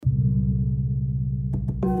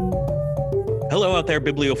Hello out there,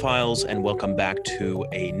 bibliophiles, and welcome back to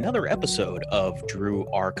another episode of Drew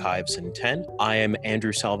Archives in 10. I am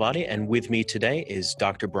Andrew Salvati, and with me today is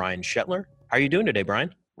Dr. Brian Shetler. How are you doing today,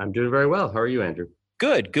 Brian? I'm doing very well. How are you, Andrew?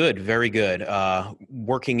 Good, very good.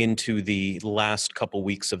 Working into the last couple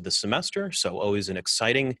weeks of the semester, so always an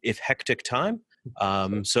exciting, if hectic time.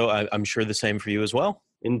 So I'm sure the same for you as well.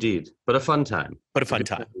 Indeed, but a fun time. But a fun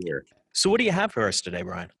time. Here. So what do you have for us today,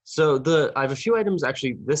 Brian? So I have a few items.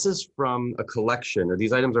 Actually, this is from a collection, or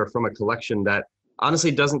these items are from a collection that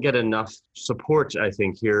honestly doesn't get enough support, I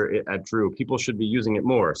think, here at Drew. People should be using it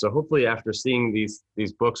more. So hopefully after seeing these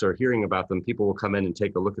books or hearing about them, people will come in and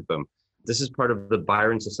take a look at them. This is part of the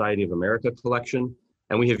Byron Society of America collection,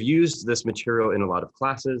 and we have used this material in a lot of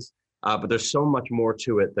classes, but there's so much more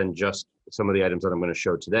to it than just some of the items that I'm going to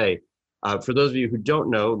show today. For those of you who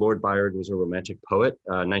don't know, Lord Byron was a Romantic poet,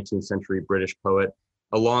 19th century British poet,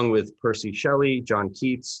 along with Percy Shelley, John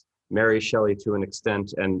Keats, Mary Shelley to an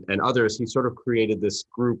extent, and others. He sort of created this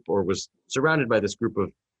group, or was surrounded by this group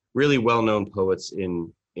of really well-known poets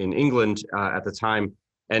in England at the time.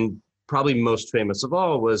 And probably most famous of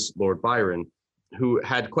all was Lord Byron, who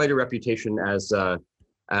had quite a reputation as a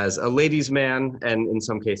ladies' man, and in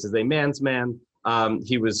some cases a man's man.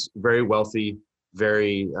 He was very wealthy,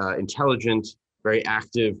 very intelligent, very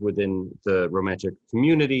active within the Romantic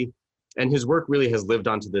community. And his work really has lived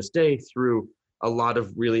on to this day through a lot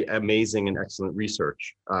of really amazing and excellent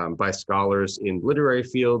research by scholars in literary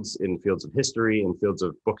fields, in fields of history, in fields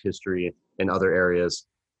of book history, and other areas.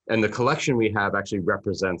 And the collection we have actually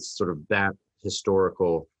represents sort of that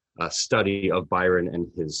historical study of Byron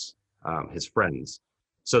and his friends.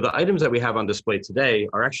 So the items that we have on display today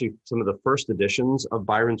are actually some of the first editions of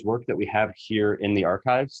Byron's work that we have here in the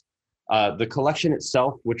archives. The collection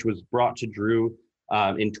itself, which was brought to Drew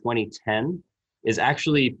in 2010, is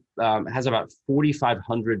actually has about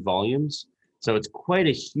 4,500 volumes. So it's quite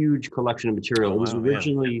a huge collection of material. It was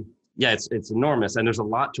originally, it's enormous, and there's a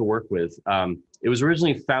lot to work with. It was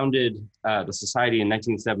originally founded, the Society, in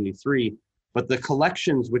 1973, but the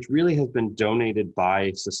collections, which really has been donated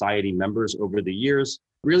by Society members over the years,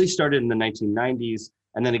 really started in the 1990s,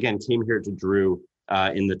 and then again came here to Drew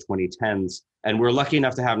in the 2010s. And we're lucky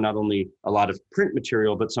enough to have not only a lot of print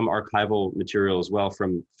material, but some archival material as well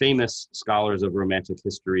from famous scholars of Romantic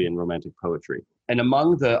history and Romantic poetry. And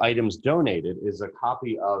among the items donated is a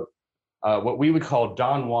copy of what we would call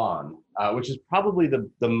Don Juan, which is probably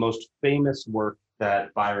the most famous work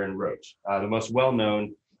that Byron wrote, the most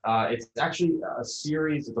well-known. It's actually a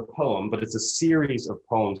series of a poem, but it's a series of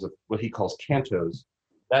poems of what he calls cantos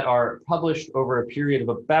that are published over a period of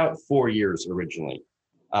about 4 years originally.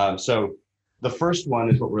 So the first one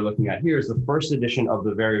is what we're looking at here, is the first edition of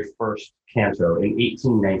the very first canto in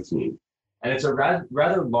 1819. And it's a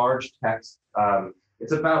rather large text.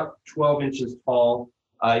 It's about 12 inches tall.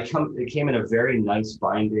 It came in a very nice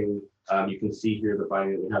binding. You can see here the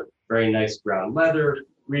binding. We have very nice brown leather,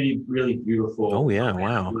 really, really beautiful. Oh yeah,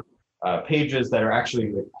 wow. Pages that are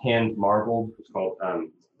actually hand marbled. It's called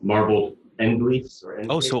marbled end leaves.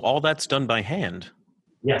 So all that's done by hand?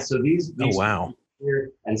 Yeah, so these oh, wow. Here,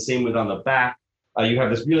 and same with on the back. You have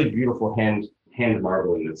this really beautiful hand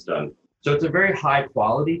marbling that's done. So it's a very high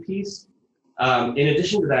quality piece. In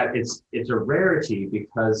addition to that, it's a rarity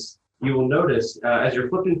because you will notice as you're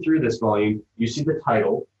flipping through this volume, you see the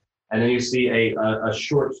title, and then you see a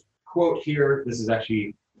short quote here. This is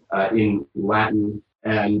actually in Latin,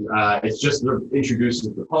 and it's just introduces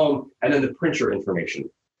the poem, and then the printer information.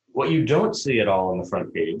 What you don't see at all on the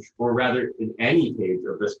front page, or rather in any page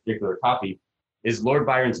of this particular copy, is Lord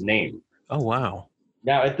Byron's name. Oh, wow.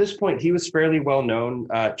 Now, at this point, he was fairly well known.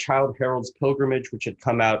 Childe Harold's Pilgrimage, which had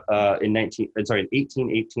come out in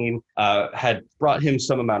 1818, had brought him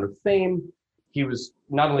some amount of fame. He was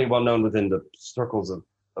not only well known within the circles of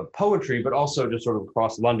poetry, but also just sort of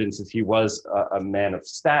across London, since he was a man of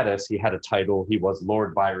status. He had a title. He was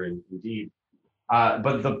Lord Byron, indeed.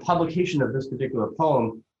 But the publication of this particular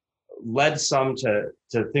poem led some to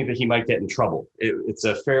think that he might get in trouble. It's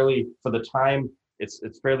a fairly, for the time, it's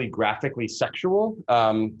fairly graphically sexual.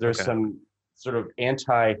 There's some sort of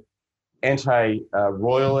anti-royalist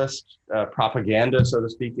propaganda, so to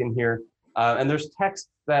speak, in here. And there's text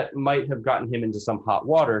that might have gotten him into some hot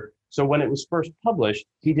water. So when it was first published,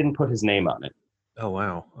 he didn't put his name on it. Oh,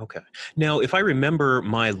 wow. Okay. Now, if I remember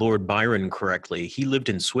my Lord Byron correctly, he lived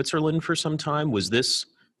in Switzerland for some time. Was this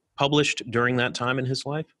published during that time in his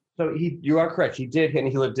life? So you are correct. He did, and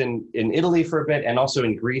he lived in Italy for a bit, and also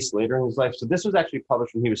in Greece later in his life. So this was actually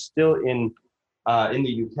published when he was still in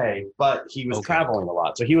the UK, but he was traveling a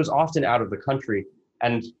lot. So he was often out of the country,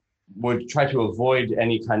 and would try to avoid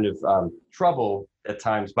any kind of trouble at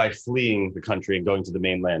times by fleeing the country and going to the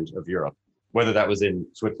mainland of Europe, whether that was in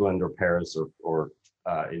Switzerland or Paris or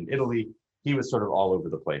in Italy. He was sort of all over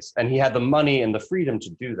the place, and he had the money and the freedom to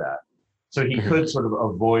do that. So he could sort of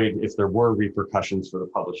avoid, if there were repercussions for the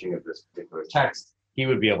publishing of this particular text, he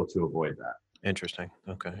would be able to avoid that. Interesting.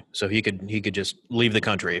 Okay. So he could just leave the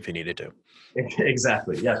country if he needed to.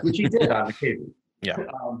 Exactly. Yes, which he did on occasion. Yeah.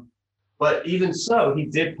 But even so, he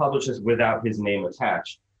did publish this without his name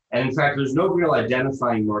attached. And in fact, there's no real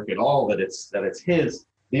identifying mark at all that it's his.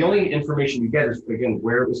 The only information you get is, again,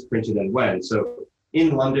 where it was printed and when. So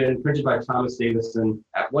in London, printed by Thomas Davison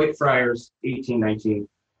at Whitefriars, 1819.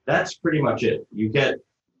 That's pretty much it. You get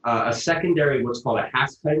a secondary, what's called a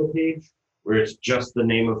half title page, where it's just the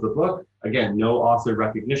name of the book. Again, no author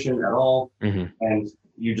recognition at all. And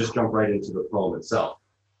you just jump right into the poem itself.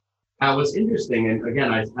 Now, what's interesting, and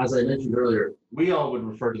again, as I mentioned earlier, we all would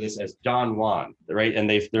refer to this as Don Juan, right? And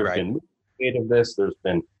there's been made of this. There's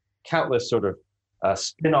been countless sort of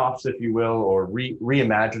spin-offs, if you will, or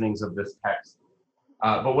reimaginings of this text.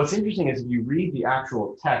 But what's interesting is if you read the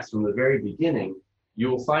actual text from the very beginning, you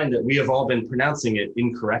will find that we have all been pronouncing it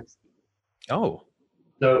incorrectly. Oh.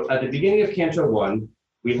 So at the beginning of Canto 1,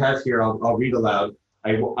 we have here, I'll read aloud,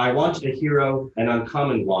 I want a hero, an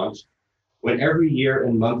uncommon want, when every year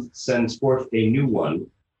and month sends forth a new one.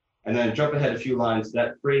 And then jump ahead a few lines,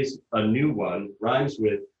 that phrase, a new one, rhymes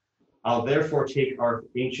with, I'll therefore take our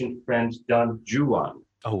ancient friend Don Juan.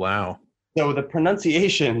 Oh, wow. So the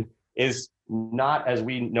pronunciation is not as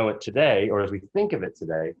we know it today, or as we think of it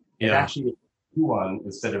today. It actually is Juan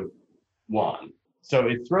instead of Juan. So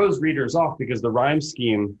it throws readers off because the rhyme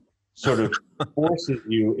scheme sort of forces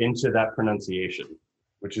you into that pronunciation,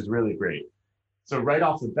 which is really great. So right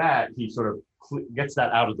off the bat, he sort of gets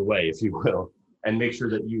that out of the way, if you will, and make sure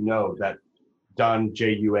that you know that Don,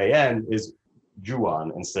 Juan, is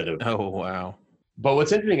Juan instead of. Oh, wow. But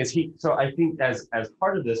what's interesting is so I think as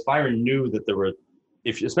part of this, Byron knew that there were,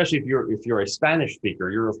 especially if you're a Spanish speaker,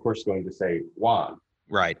 you're of course going to say Juan.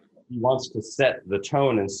 Right. He wants to set the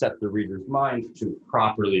tone and set the reader's mind to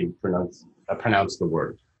properly pronounce the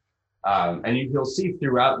word. And you'll see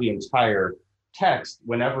throughout the entire text,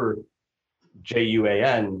 whenever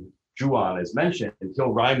Juan is mentioned,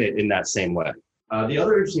 he'll rhyme it in that same way. The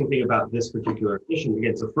other interesting thing about this particular edition,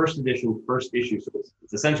 again, it's a first edition, first issue, so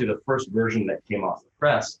it's essentially the first version that came off the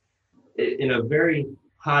press in a very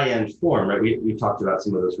high-end form, right? We talked about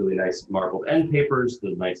some of those really nice marbled end papers,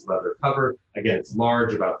 the nice leather cover. Again, it's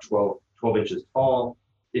large, about 12 inches tall.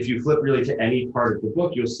 If you flip really to any part of the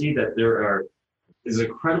book, you'll see that there is an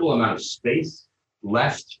incredible amount of space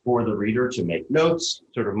left for the reader to make notes,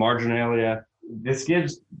 sort of marginalia. This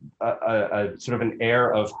gives a sort of an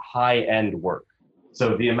air of high-end work.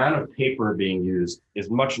 So the amount of paper being used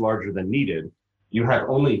is much larger than needed. You have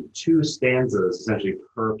only 2 stanzas essentially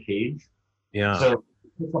per page. Yeah. So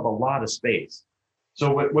it takes up a lot of space.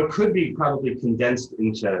 So what could be probably condensed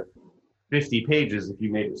into 50 pages, if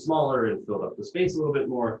you made it smaller and filled up the space a little bit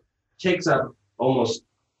more, takes up almost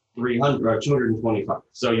 300 or 225.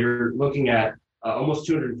 So you're looking at almost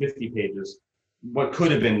 250 pages, what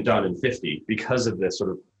could have been done in 50 because of this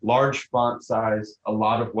sort of large font size, a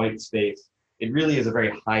lot of white space. It really is a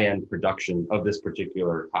very high-end production of this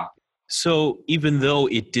particular copy. So even though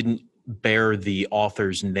it didn't bear the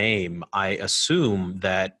author's name, I assume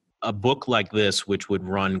that a book like this, which would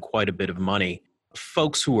run quite a bit of money,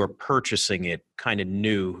 folks who were purchasing it kind of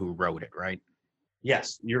knew who wrote it, right?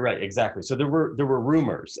 Yes, you're right, exactly. So there were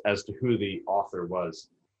rumors as to who the author was.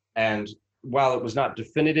 And while it was not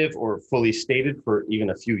definitive or fully stated for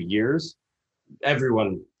even a few years,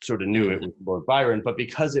 everyone sort of knew it was Lord Byron, but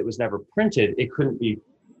because it was never printed, it couldn't be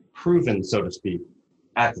proven, so to speak,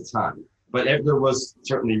 at the time. But there was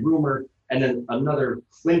certainly rumor. And then another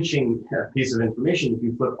clinching piece of information, if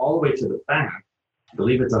you flip all the way to the back, I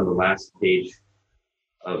believe it's on the last page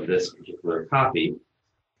of this particular copy.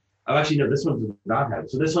 Oh, actually, no, this one does not have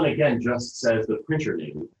it. So this one, again, just says the printer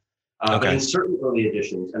name. But in certain early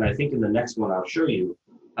editions, and I think in the next one I'll show you,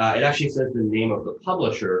 it actually says the name of the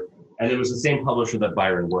publisher, and it was the same publisher that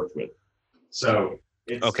Byron worked with. So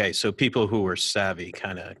it's... Okay, so people who were savvy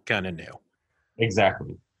kind of knew.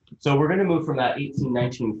 Exactly. So we're going to move from that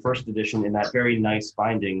 1819 first edition in that very nice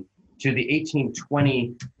binding to the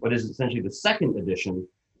 1820, what is essentially the second edition.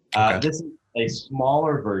 This is a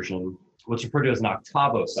smaller version, what's referred to as an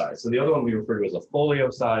octavo size. So the other one we refer to as a folio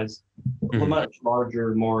size, much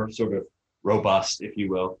larger, more sort of robust, if you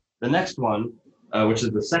will. The next one, which is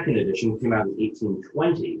the second edition, came out in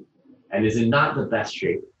 1820 and is in not the best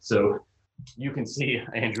shape. So you can see,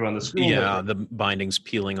 Andrew, on the screen. Yeah, the binding's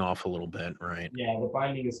peeling off a little bit, right? Yeah, the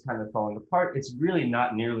binding is kind of falling apart. It's really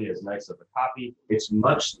not nearly as nice of a copy. It's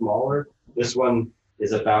much smaller. This one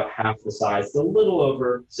is about half the size. It's a little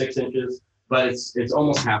over 6 inches, but it's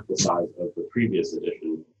almost half the size of the previous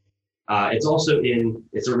edition. It's also in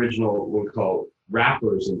its original, what we call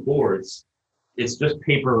wrappers and boards. It's just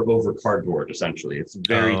paper over cardboard, essentially. It's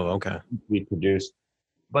very cheaply produced,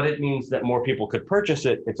 but it means that more people could purchase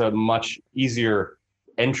it. It's a much easier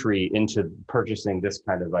entry into purchasing this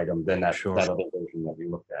kind of item than that other version that we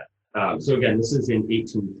looked at. So again, this is in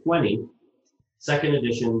 1820. Second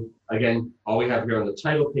edition, again, all we have here on the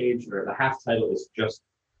title page, or the half title, is just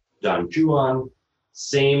Don Juan.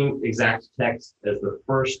 Same exact text as the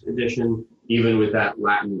first edition, even with that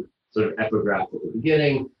Latin sort of epigraph at the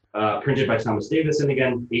beginning, printed by Thomas Davison,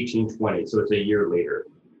 again, 1820, so it's a year later.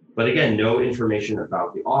 But again, no information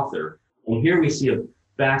about the author. And here we see a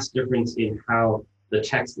vast difference in how the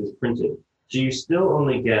text is printed. So you still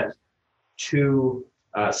only get 2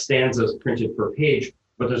 stanzas printed per page,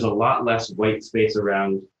 but there's a lot less white space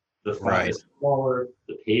around. The font is smaller,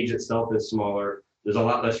 the page itself is smaller. There's a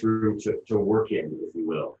lot less room to work in, if you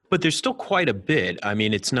will. But there's still quite a bit. I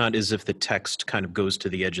mean, it's not as if the text kind of goes to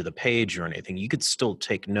the edge of the page or anything. You could still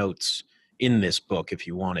take notes in this book if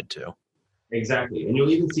you wanted to. Exactly. And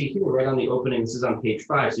you'll even see here, right on the opening, this is on page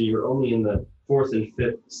 5, so you're only in the 4th and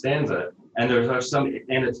 5th stanza. And there's some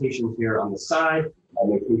annotations here on the side,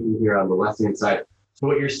 annotation here on the left-hand side. So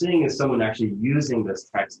what you're seeing is someone actually using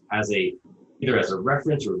this text as either as a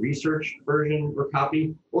reference or research version or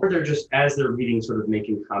copy, or they're just, as they're reading, sort of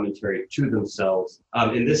making commentary to themselves.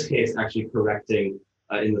 In this case, actually correcting,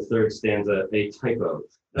 in the 3rd stanza, a typo.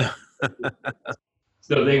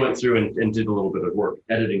 So they went through and did a little bit of work,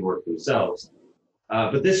 editing work themselves.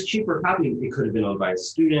 But this cheaper copy, it could have been owned by a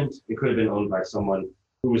student. It could have been owned by someone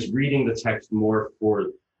who was reading the text more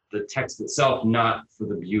for the text itself, not for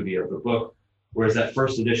the beauty of the book. Whereas that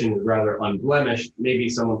first edition is rather unblemished. Maybe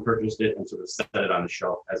someone purchased it and sort of set it on a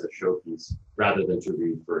shelf as a showpiece rather than to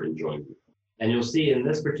read for enjoyment. And you'll see in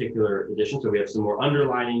this particular edition, so we have some more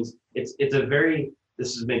underlinings. This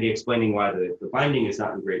is maybe explaining why the binding is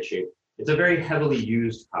not in great shape. It's a very heavily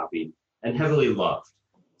used copy and heavily loved.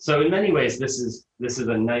 So in many ways, this is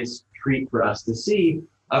a nice treat for us to see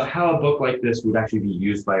of how a book like this would actually be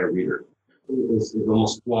used by a reader. It's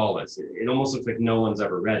almost flawless. It almost looks like no one's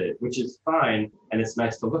ever read it, which is fine, and it's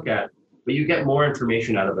nice to look at. But you get more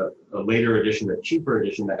information out of a later edition, a cheaper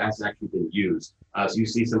edition that hasn't actually been used. So you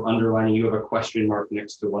see some underlining. You have a question mark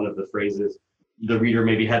next to one of the phrases. The reader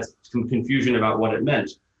maybe had some confusion about what it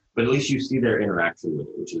meant, but at least you see their interaction with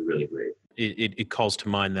it, which is really great. It calls to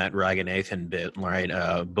mind that Raghunathan bit,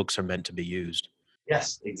 right? Books are meant to be used.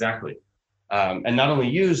 Yes, exactly. And not only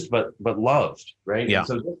used, but loved, right? Yeah. And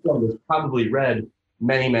so this one was probably read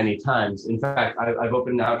many, many times. In fact, I've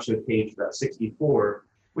opened now to page about 64,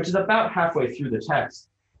 which is about halfway through the text.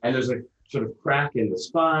 And there's a sort of crack in the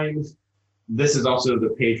spines. This is also the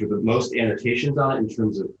page with the most annotations on it in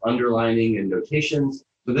terms of underlining and notations.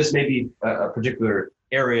 So this may be a particular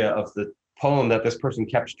area of the poem that this person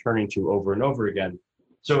kept turning to over and over again.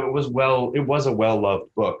 So it was a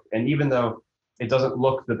well-loved book. And even though it doesn't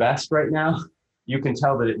look the best right now, you can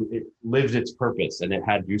tell that it lived its purpose and it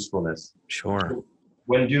had usefulness. Sure.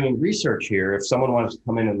 When doing research here, if someone wants to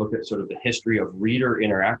come in and look at sort of the history of reader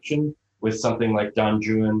interaction with something like Don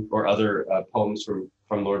Juan or other poems from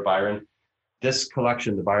Lord Byron, this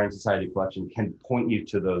collection, the Byron Society collection, can point you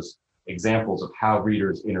to those examples of how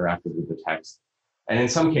readers interacted with the text. And in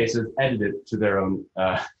some cases, edit it to their own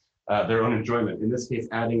enjoyment. In this case,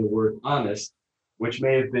 adding the word honest, which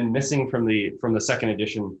may have been missing from the second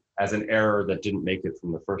edition as an error that didn't make it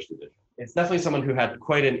from the first edition. It's definitely someone who had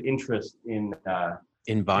quite an interest in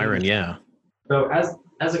Byron, yeah. So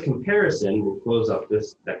as a comparison, we'll close up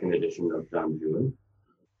this second edition of Don Juan.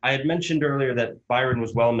 I had mentioned earlier that Byron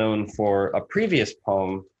was well known for a previous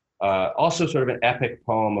poem, also sort of an epic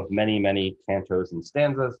poem of many, many cantos and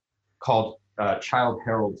stanzas called Childe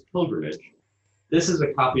Harold's Pilgrimage. This is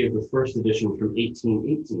a copy of the first edition from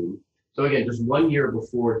 1818. So again, just 1 year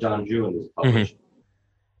before Don Juan was published.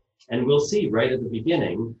 Mm-hmm. And we'll see right at the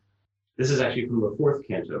beginning, this is actually from the 4th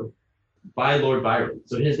canto, by Lord Byron.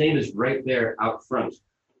 So his name is right there out front.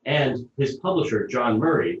 And his publisher, John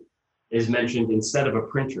Murray, is mentioned instead of a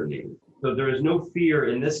printer name. So there is no fear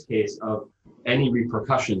in this case of any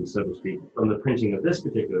repercussions, so to speak, from the printing of this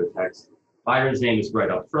particular text. Byron's name is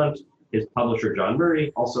right up front. His publisher, John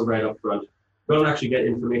Murray, also right up front. Don't actually get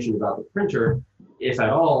information about the printer, if at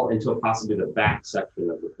all, until possibly the back section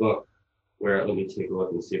of the book, where let me take a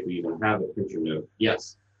look and see if we even have a printer note.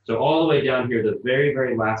 Yes. So all the way down here, the very,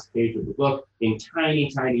 very last page of the book, in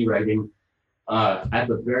tiny, tiny writing, at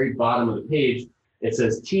the very bottom of the page, it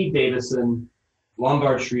says T. Davison,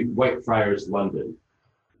 Lombard Street, Whitefriars, London.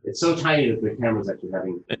 It's so tiny that the camera's actually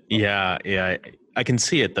having... Yeah. I can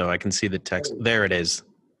see it, though. I can see the text. There it is.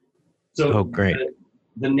 So great.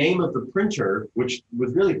 The name of the printer, which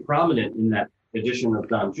was really prominent in that edition of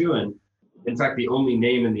Don Juan, in fact, the only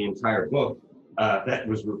name in the entire book that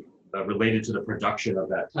was related to the production of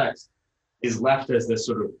that text, is left as this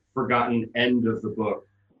sort of forgotten end of the book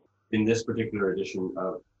in this particular edition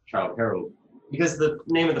of Childe Harold, because the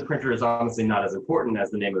name of the printer is honestly not as important as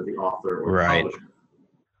the name of the author or Right. publisher.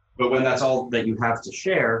 But when that's all that you have to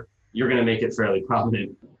share, you're going to make it fairly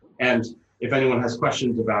prominent. And if anyone has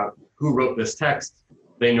questions about who wrote this text,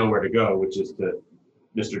 they know where to go, which is to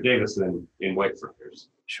Mr. Davison in Whitefriars.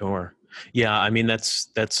 Sure. Yeah, I mean, that's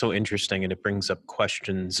so interesting, and it brings up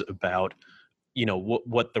questions about,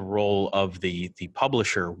 what the role of the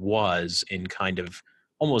publisher was in kind of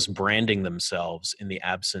almost branding themselves in the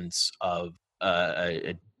absence of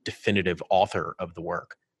a definitive author of the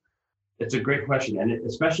work. It's a great question, and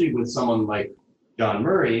especially with someone like John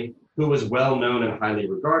Murray, who was well known and highly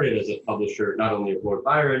regarded as a publisher, not only of Lord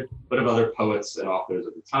Byron, but of other poets and authors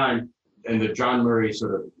at the time. And the John Murray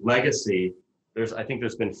sort of legacy, I think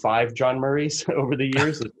there's been 5 John Murrays over the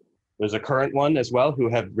years. There's a current one as well, who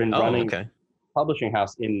have been running a publishing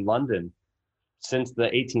house in London since the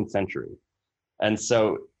 18th century. And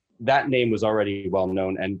so that name was already well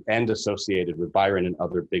known and associated with Byron and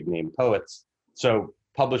other big name poets. So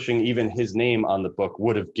publishing even his name on the book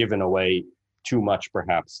would have given away too much,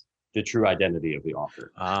 perhaps, the true identity of the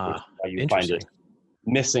author. You find it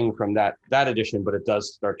missing from that edition, but it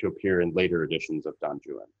does start to appear in later editions of Don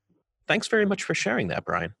Juan. Thanks very much for sharing that,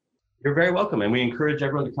 Brian. You're very welcome. And we encourage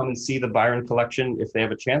everyone to come and see the Byron collection if they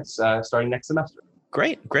have a chance starting next semester.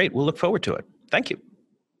 Great. We'll look forward to it. Thank you.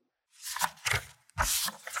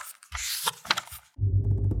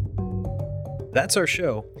 That's our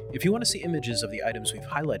show. If you want to see images of the items we've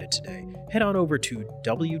highlighted today, head on over to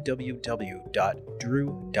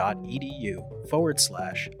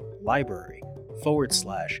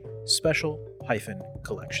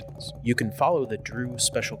www.drew.edu/library/special-collections. You can follow the Drew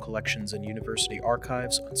Special Collections and University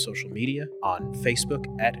Archives on social media, on Facebook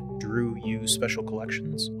at Drew U Special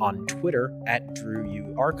Collections, on Twitter at Drew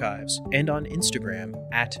U Archives, and on Instagram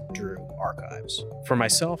at Drew Archives. For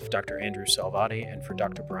myself, Dr. Andrew Salvati, and for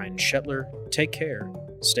Dr. Brian Shetler, take care,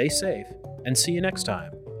 stay safe, and see you next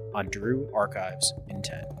time on Drew Archives in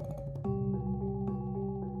 10.